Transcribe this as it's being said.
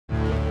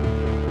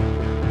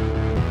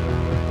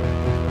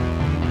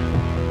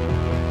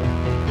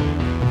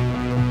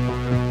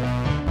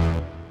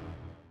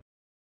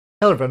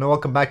Hello everyone, and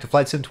welcome back to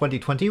Flight Sim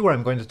 2020, where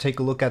I'm going to take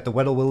a look at the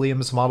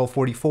Wedell-Williams Model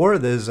 44.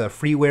 This is a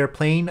freeware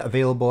plane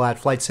available at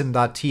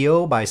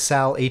flightsim.to by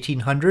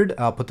Sal1800.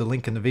 I'll put the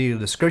link in the video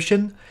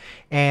description.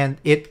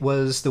 And it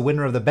was the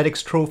winner of the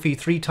BEDX Trophy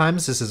 3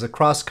 times. This is a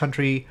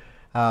cross-country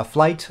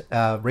flight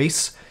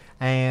race,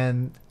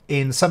 and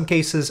in some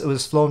cases it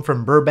was flown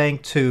from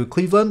Burbank to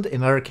Cleveland.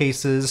 In other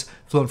cases,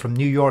 flown from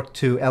New York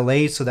to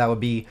LA, so that would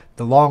be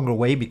the longer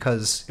way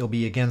because it'll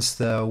be against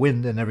the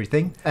wind and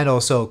everything. And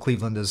also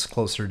Cleveland is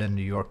closer than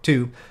New York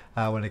too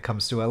when it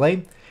comes to LA.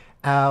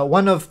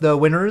 One of the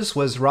winners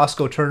was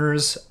Roscoe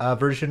Turner's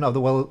version of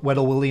the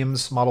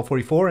Wedell-Williams Model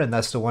 44, and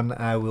that's the one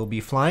I will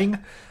be flying.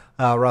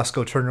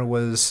 Roscoe Turner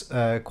was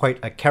quite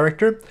a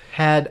character.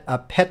 Had a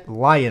pet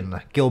lion,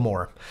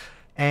 Gilmore.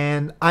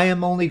 And I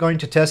am only going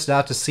to test it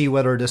out to see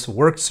whether this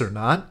works or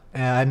not.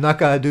 I'm not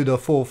going to do the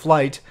full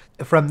flight.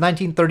 From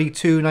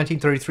 1932,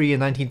 1933,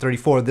 and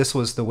 1934, this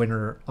was the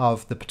winner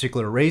of the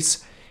particular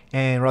race.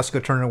 And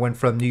Roscoe Turner went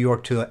from New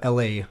York to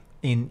LA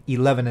in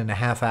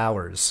 11.5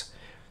 hours.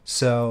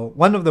 So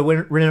one of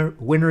the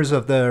winners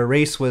of the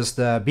race was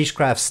the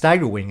Beechcraft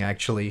Staggerwing,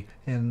 actually.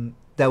 And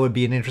that would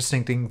be an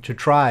interesting thing to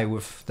try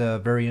with the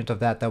variant of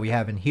that we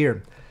have in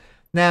here.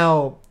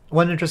 Now,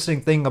 one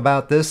interesting thing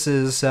about this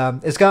is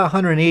it's got a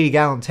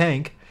 180-gallon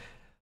tank,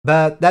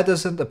 but that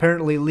doesn't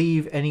apparently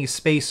leave any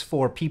space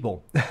for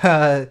people.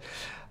 But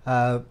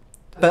I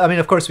mean,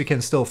 of course, we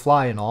can still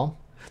fly and all.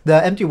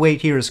 The empty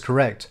weight here is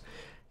correct,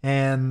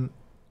 and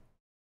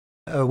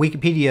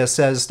Wikipedia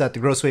says that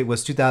the gross weight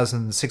was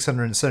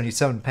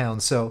 2,677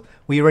 pounds, so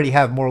we already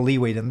have more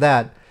leeway than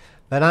that.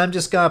 But I'm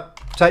just gonna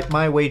type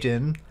my weight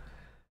in,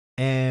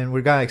 and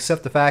we're gonna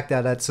accept the fact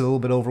that that's a little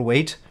bit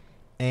overweight.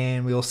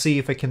 And we'll see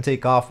if it can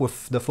take off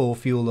with the full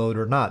fuel load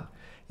or not.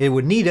 It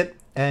would need it,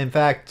 and in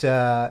fact,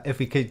 if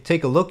we could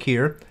take a look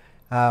here,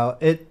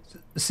 it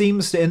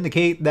seems to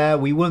indicate that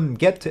we wouldn't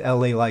get to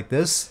LA like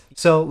this.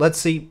 So let's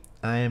see.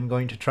 I am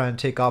going to try and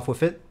take off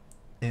with it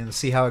and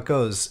see how it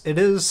goes. It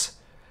is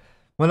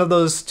one of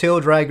those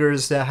tail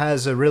draggers that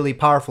has a really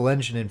powerful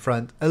engine in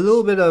front. A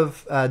little bit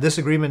of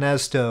disagreement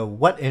as to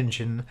what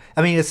engine.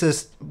 I mean,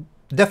 it's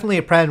definitely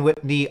a Pratt &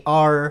 Whitney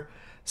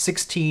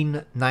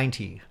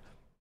R1690.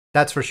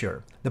 That's for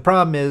sure. The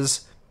problem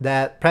is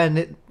that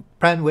Pratt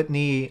 &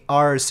 Whitney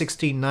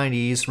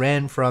R1690s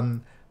ran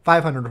from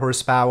 500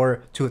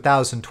 horsepower to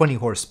 1,020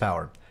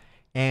 horsepower.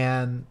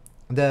 And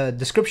the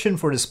description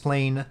for this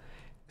plane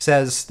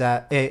says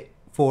that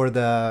for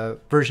the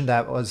version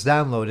that was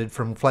downloaded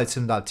from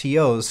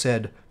flightsim.to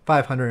said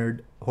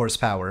 500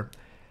 horsepower,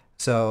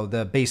 so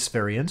the base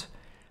variant.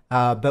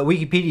 But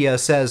Wikipedia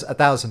says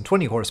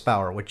 1,020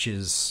 horsepower, which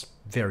is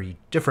very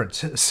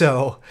different.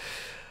 So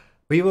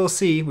we will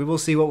see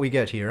what we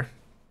get here.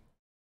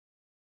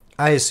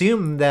 I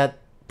assume that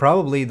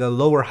probably the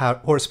lower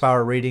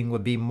horsepower rating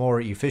would be more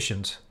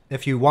efficient.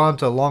 If you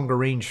want a longer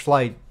range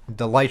flight,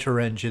 the lighter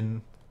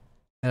engine,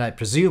 and I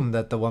presume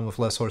that the one with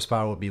less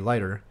horsepower would be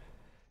lighter,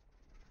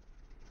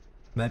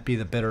 might be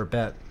the better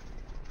bet.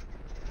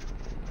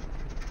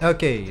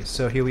 Okay,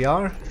 so here we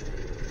are.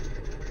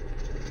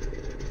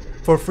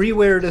 For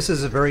freeware, this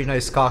is a very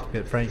nice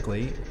cockpit,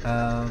 frankly.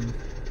 I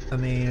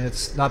mean,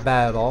 it's not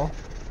bad at all.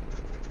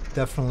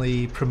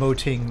 Definitely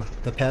promoting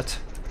the pet.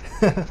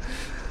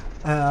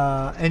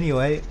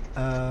 Anyway,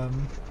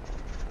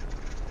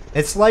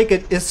 it's like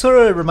it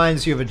sort of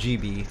reminds you of a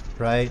GB,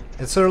 right?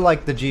 It's sort of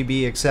like the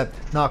GB,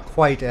 except not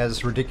quite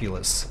as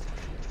ridiculous.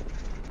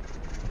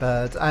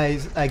 But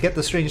I get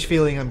the strange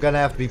feeling I'm gonna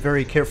have to be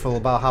very careful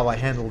about how I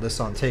handle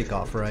this on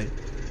takeoff, right?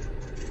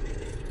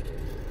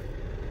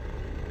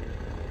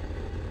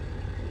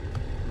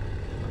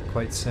 Not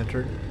quite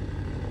centered.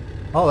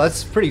 Oh,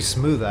 that's pretty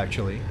smooth,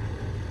 actually.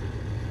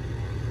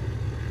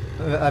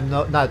 I'm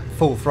not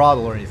full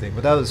throttle or anything,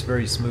 but that was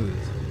very smooth.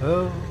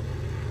 Oh.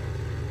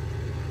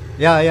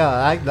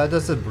 Yeah,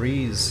 that's a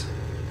breeze.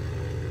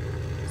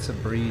 It's a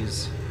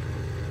breeze.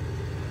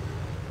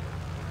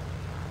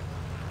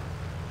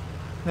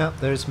 Yep,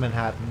 there's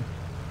Manhattan.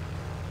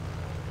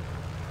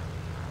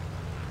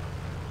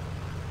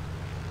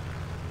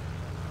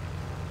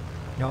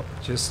 Yep,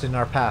 just in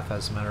our path,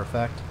 as a matter of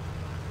fact.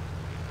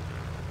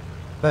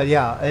 But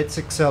yeah, it's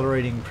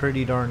accelerating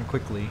pretty darn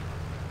quickly.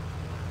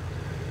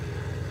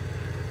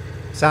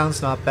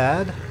 Sounds not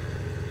bad.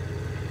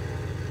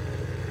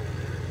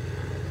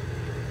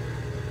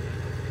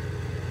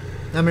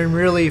 I mean,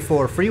 really,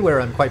 for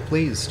freeware, I'm quite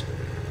pleased.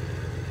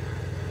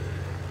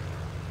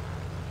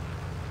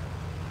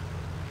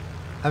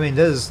 I mean,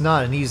 this is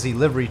not an easy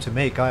livery to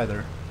make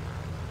either.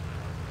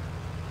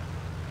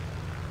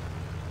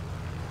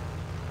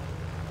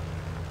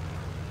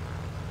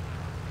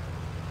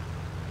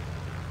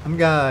 I'm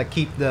gonna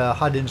keep the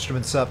HUD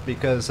instruments up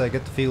because I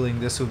get the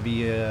feeling this would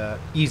be an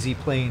easy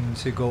plane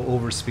to go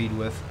overspeed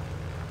with.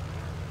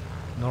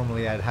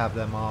 Normally I'd have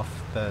them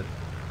off, but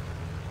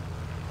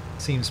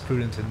seems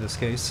prudent in this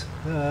case.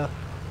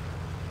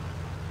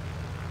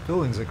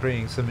 Buildings are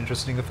creating some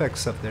interesting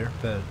effects up there,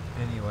 but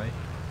anyway.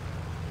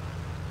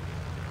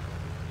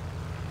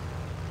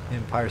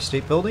 Empire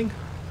State Building.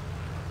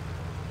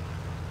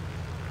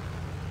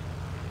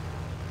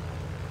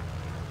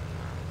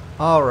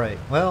 Alright,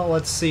 well,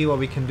 let's see what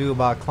we can do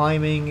about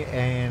climbing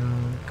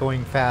and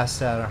going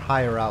fast at a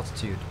higher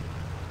altitude.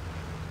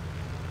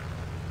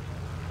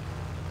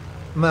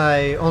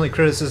 My only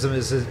criticism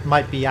is it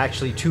might be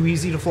actually too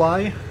easy to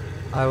fly.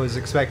 I was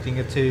expecting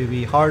it to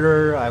be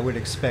harder. I would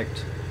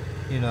expect,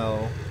 you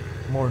know,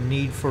 more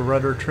need for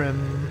rudder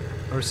trim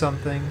or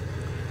something.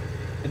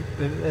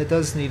 It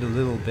does need a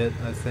little bit,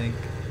 I think.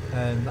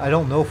 And I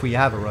don't know if we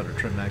have a rudder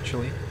trim,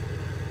 actually.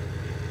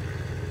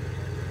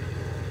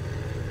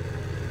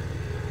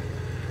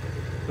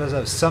 It does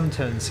have some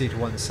tendency to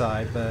one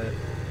side, but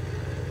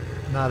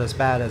not as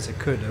bad as it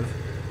could have.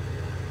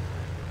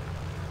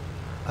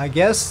 I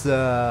guess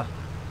the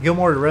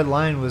Gilmore Red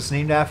Line was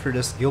named after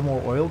this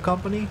Gilmore Oil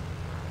Company.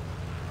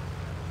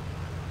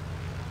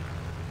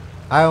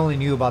 I only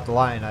knew about the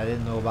line, I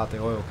didn't know about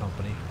the oil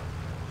company.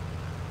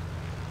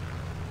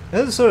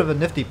 This is sort of a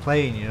nifty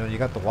plane, you know, you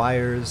got the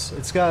wires.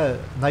 It's got a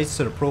nice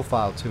sort of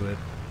profile to it.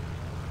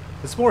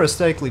 It's more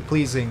aesthetically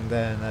pleasing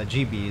than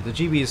GB. The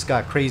GB's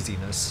got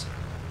craziness.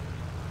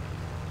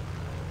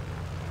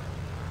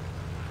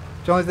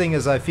 The only thing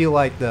is I feel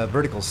like the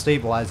vertical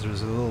stabilizer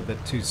is a little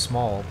bit too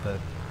small, but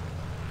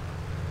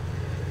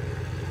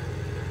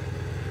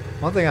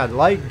one thing I'd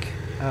like,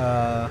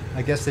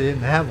 I guess they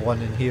didn't have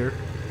one in here,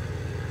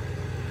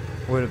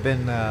 would have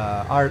been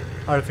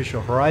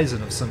artificial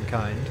horizon of some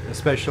kind,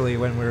 especially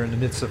when we're in the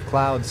midst of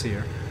clouds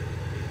here.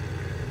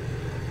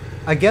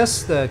 I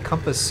guess the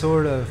compass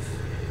sort of,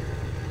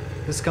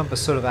 this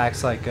compass sort of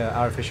acts like an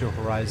artificial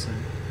horizon,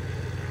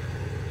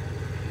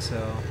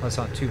 so that's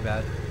not too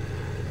bad.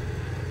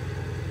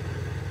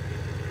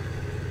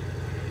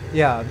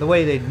 Yeah, the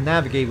way they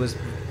navigate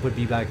would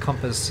be by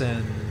compass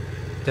and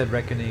Dead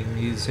Reckoning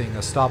using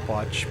a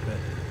stopwatch, but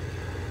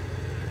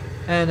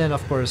and then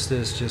of course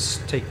there's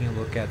just taking a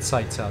look at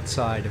sights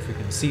outside if we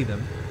can see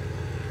them.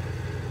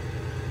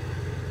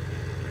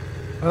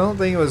 I don't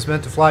think it was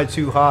meant to fly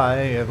too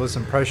high, it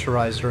wasn't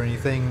pressurized or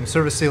anything.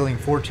 Service ceiling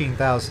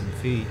 14,000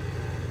 feet.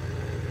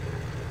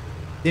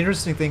 The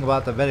interesting thing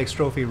about the FedEx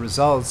Trophy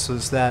results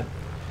was that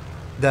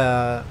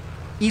the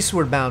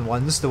eastward bound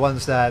ones, the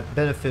ones that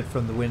benefit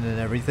from the wind and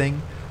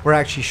everything, were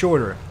actually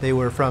shorter. They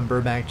were from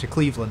Burbank to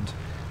Cleveland,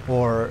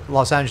 or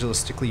Los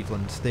Angeles to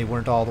Cleveland. They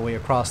weren't all the way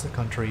across the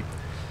country.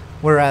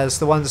 Whereas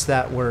the ones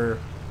that were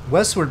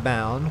westward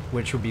bound,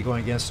 which would be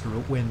going against the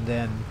wind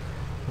and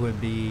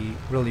would be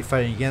really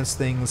fighting against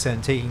things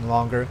and taking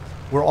longer,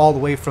 were all the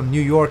way from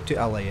New York to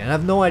LA. And I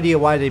have no idea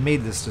why they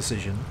made this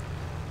decision.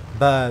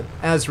 But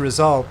as a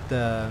result,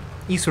 the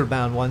eastward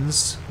bound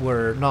ones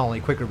were not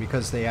only quicker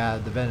because they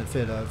had the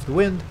benefit of the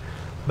wind,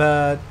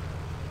 but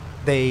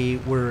they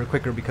were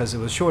quicker because it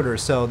was shorter.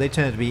 So they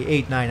tended to be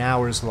 8-9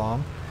 hours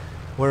long.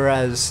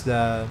 Whereas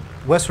the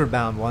westward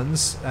bound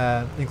ones,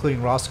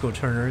 including Roscoe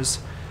Turner's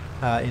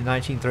in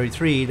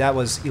 1933, that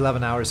was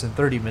 11 hours and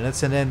 30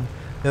 minutes. And then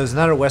there was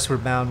another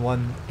westward bound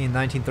one in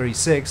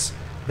 1936,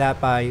 that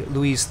by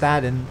Louise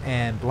Thadden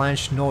and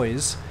Blanche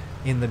Noyes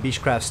in the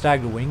Beechcraft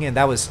Stagger Wing, and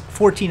that was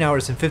 14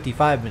 hours and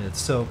 55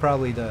 minutes. So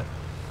probably the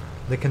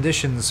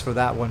conditions for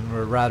that one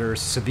were rather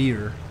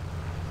severe.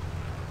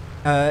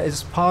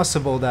 It's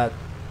possible that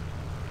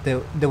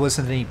there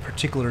wasn't any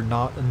particular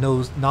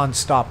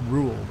non-stop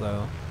rule,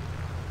 though.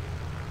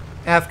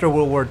 After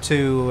World War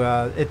II,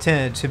 it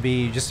tended to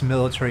be just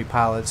military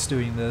pilots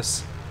doing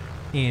this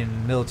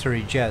in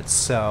military jets,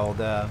 so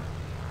the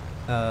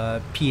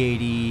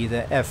P-80,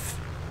 the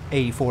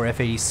F-84,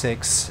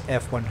 F-86,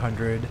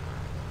 F-100,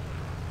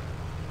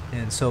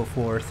 and so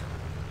forth.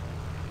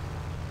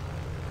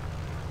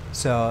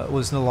 So it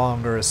was no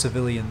longer a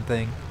civilian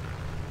thing.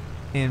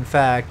 In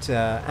fact,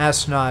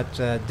 astronaut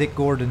Dick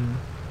Gordon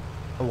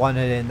won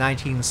it in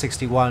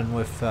 1961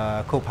 with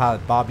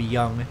co-pilot Bobby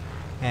Young,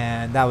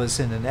 and that was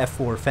in an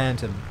F-4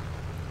 Phantom.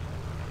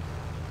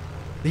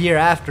 The year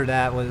after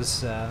that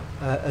was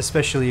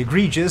especially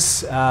egregious.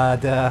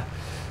 The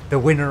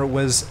winner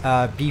was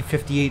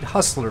B-58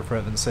 Hustler, for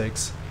heaven's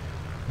sakes.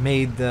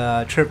 Made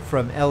the trip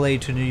from LA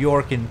to New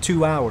York in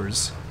 2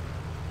 hours,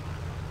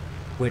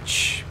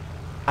 which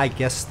I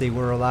guess they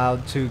were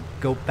allowed to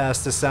go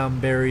past the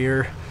sound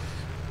barrier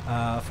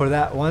for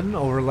that one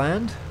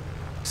overland.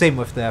 Same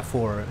with the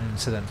F4,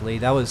 incidentally.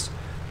 That was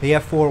the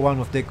F4 one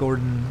with Dick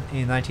Gordon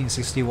in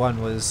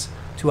 1961 was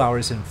 2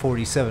 hours and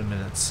 47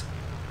 minutes.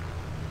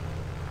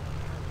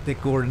 Dick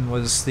Gordon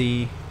was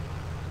the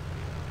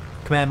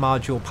command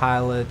module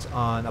pilot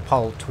on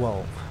Apollo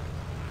 12.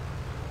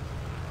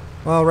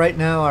 Well, right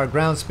now our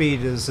ground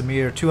speed is a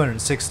mere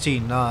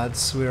 216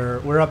 knots.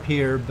 We're up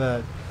here,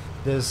 but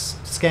there's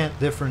scant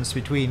difference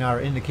between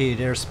our indicated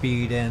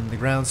airspeed and the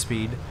ground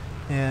speed,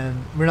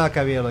 and we're not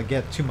going to be able to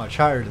get too much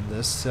higher than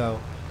this, so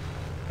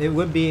it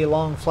would be a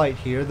long flight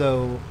here,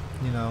 though,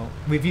 you know,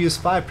 we've used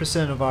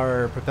 5% of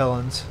our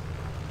propellant.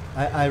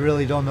 I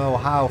really don't know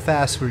how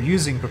fast we're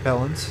using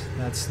propellant.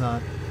 That's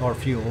not our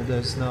fuel.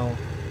 There's no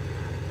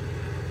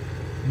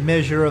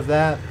measure of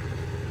that.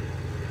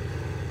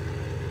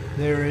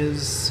 There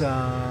is,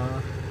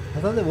 I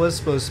thought there was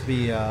supposed to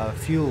be a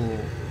fuel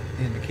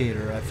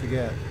indicator, I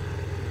forget.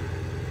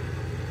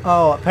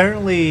 Oh,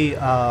 apparently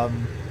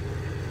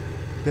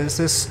there's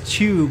this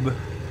tube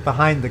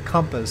behind the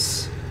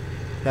compass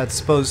that's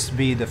supposed to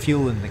be the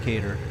fuel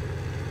indicator.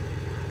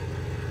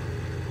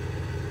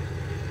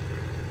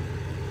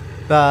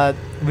 But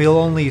we'll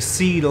only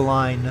see the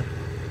line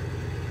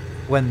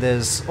when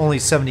there's only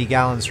 70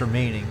 gallons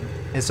remaining.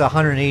 It's a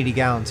 180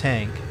 gallon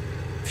tank.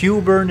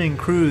 Fuel burn and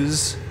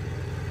cruise,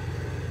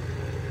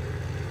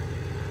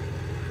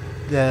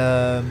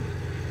 the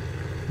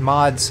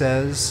mod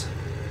says,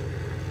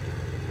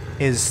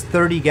 is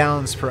 30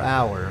 gallons per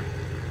hour,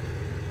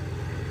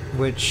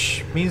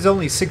 which means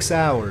only 6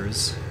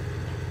 hours.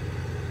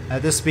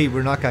 At this speed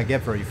we're not going to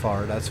get very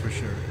far, that's for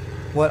sure.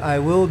 What I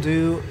will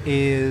do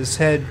is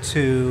head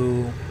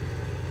to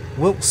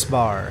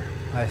Wilkes-Barre,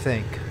 I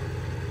think.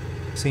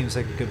 Seems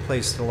like a good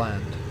place to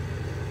land.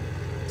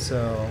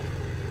 So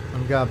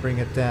I'm gonna bring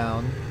it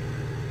down.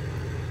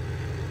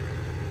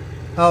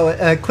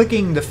 Oh,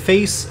 clicking the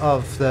face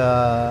of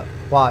the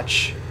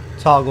watch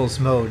toggles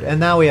mode, and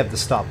now we have the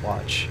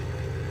stopwatch.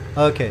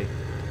 Okay,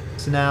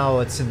 so now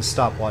it's in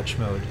stopwatch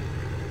mode.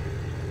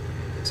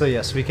 So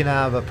yes, we can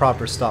have a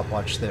proper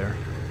stopwatch there.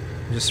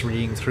 I'm just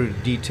reading through the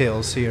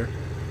details here.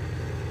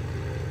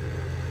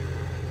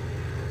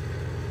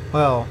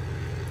 Well,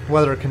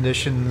 weather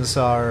conditions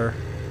are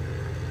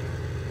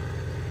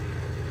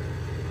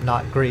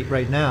not great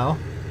right now.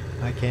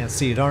 I can't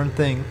see a darn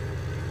thing.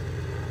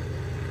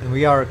 And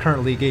we are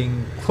currently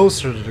getting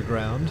closer to the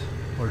ground.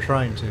 We're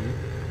trying to.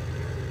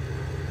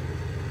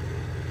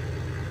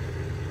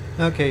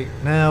 Okay,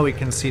 now we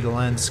can see the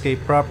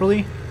landscape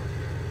properly.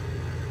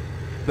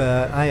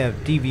 But I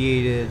have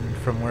deviated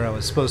from where I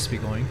was supposed to be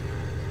going.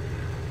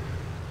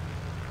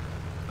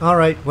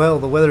 Alright, well,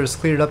 the weather has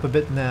cleared up a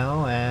bit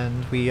now,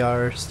 and we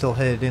are still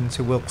headed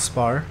into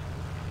Wilkes-Barre.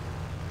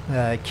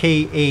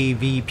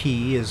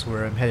 KAVP is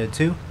where I'm headed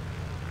to.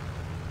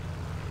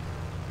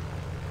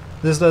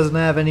 This doesn't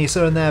have any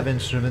sort of nav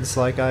instruments,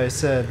 like I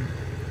said.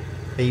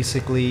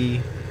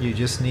 Basically, you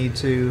just need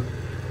to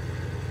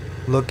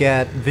look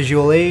at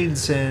visual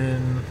aids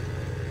and...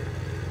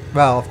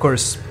 well, of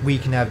course, we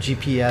can have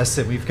GPS,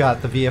 and we've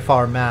got the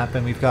VFR map,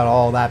 and we've got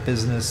all that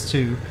business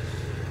too.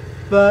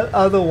 But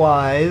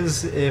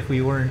otherwise, if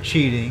we weren't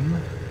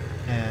cheating,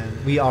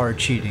 and we are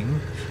cheating,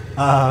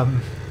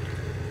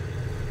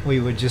 we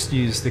would just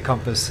use the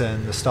compass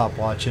and the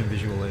stopwatch and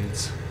visual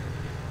aids.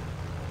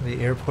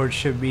 The airport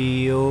should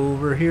be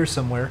over here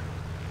somewhere.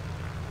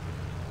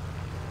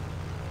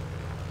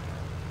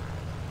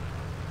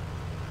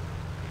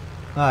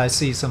 I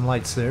see some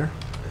lights there.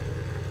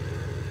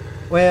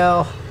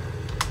 Well,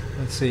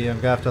 let's see, I'm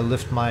gonna have to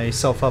lift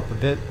myself up a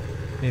bit.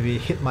 Maybe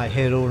hit my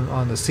head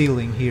on the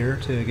ceiling here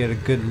to get a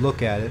good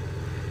look at it.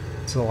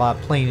 It's a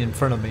lot plain in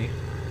front of me.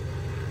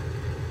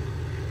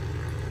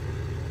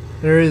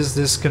 There is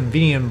this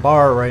convenient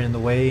bar right in the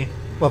way.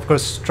 Well, of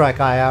course,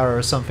 Track IR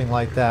or something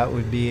like that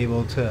would be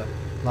able to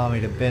allow me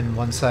to bend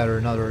one side or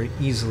another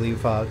easily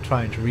without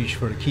trying to reach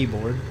for the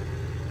keyboard.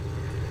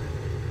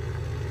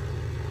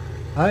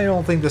 I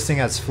don't think this thing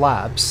has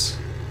flaps.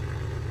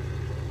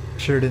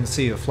 Sure didn't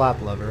see a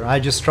flap lever. I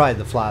just tried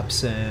the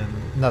flaps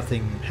and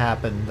nothing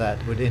happened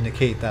that would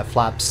indicate that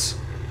flaps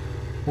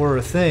were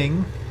a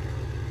thing.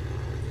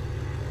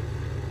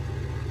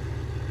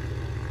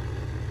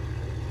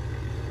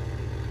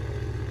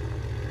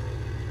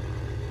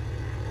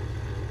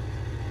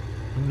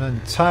 I'm not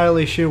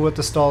entirely sure what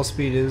the stall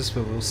speed is,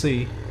 but we'll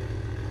see.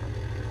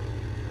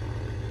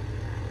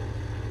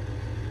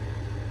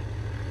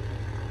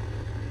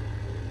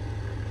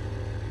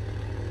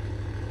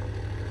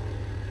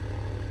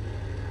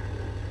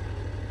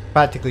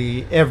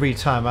 Practically every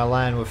time I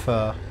land with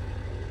a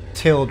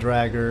tail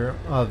dragger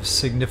of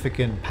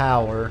significant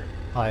power,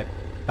 I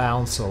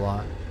bounce a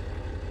lot.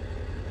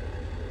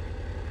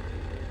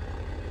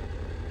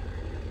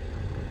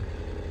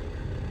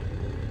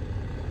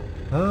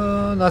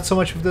 Not so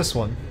much with this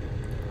one.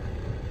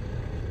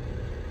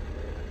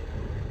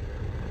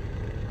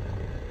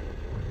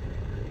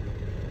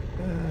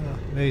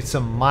 Maybe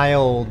some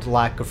mild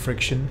lack of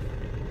friction.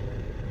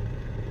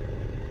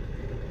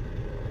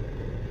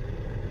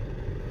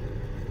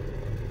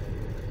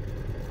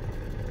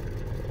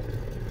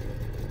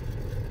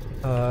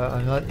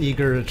 I'm not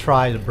eager to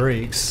try the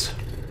brakes,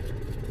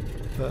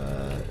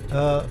 but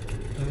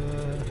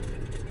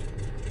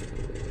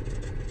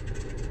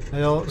I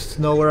don't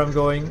know where I'm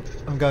going.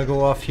 I'm gonna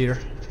go off here.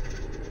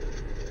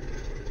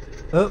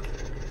 Oh,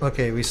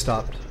 okay, we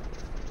stopped.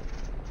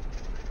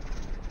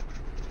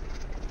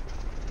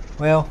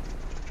 Well,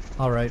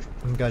 alright,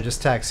 I'm gonna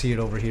just taxi it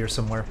over here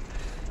somewhere.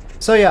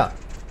 So yeah,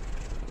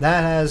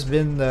 that has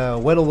been the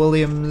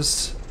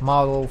Wedell-Williams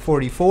Model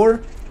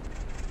 44.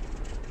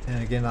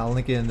 And again, I'll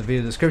link it in the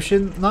video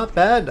description. Not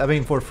bad. I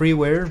mean, for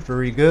freeware,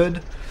 very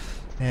good.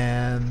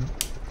 And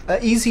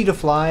easy to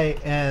fly.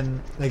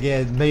 And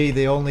again, maybe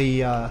the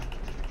only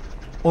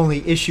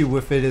issue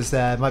with it is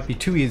that it might be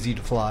too easy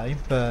to fly.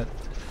 But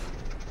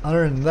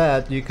other than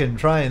that, you can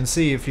try and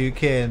see if you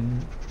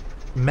can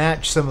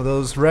match some of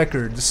those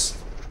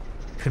records.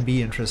 Could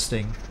be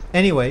interesting.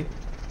 Anyway,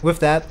 With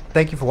that,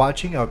 thank you for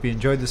watching. I hope you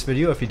enjoyed this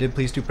video. If you did,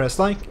 please do press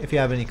like. If you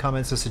have any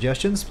comments or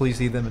suggestions, please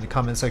leave them in the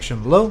comment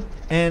section below,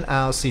 and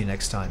I'll see you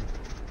next time.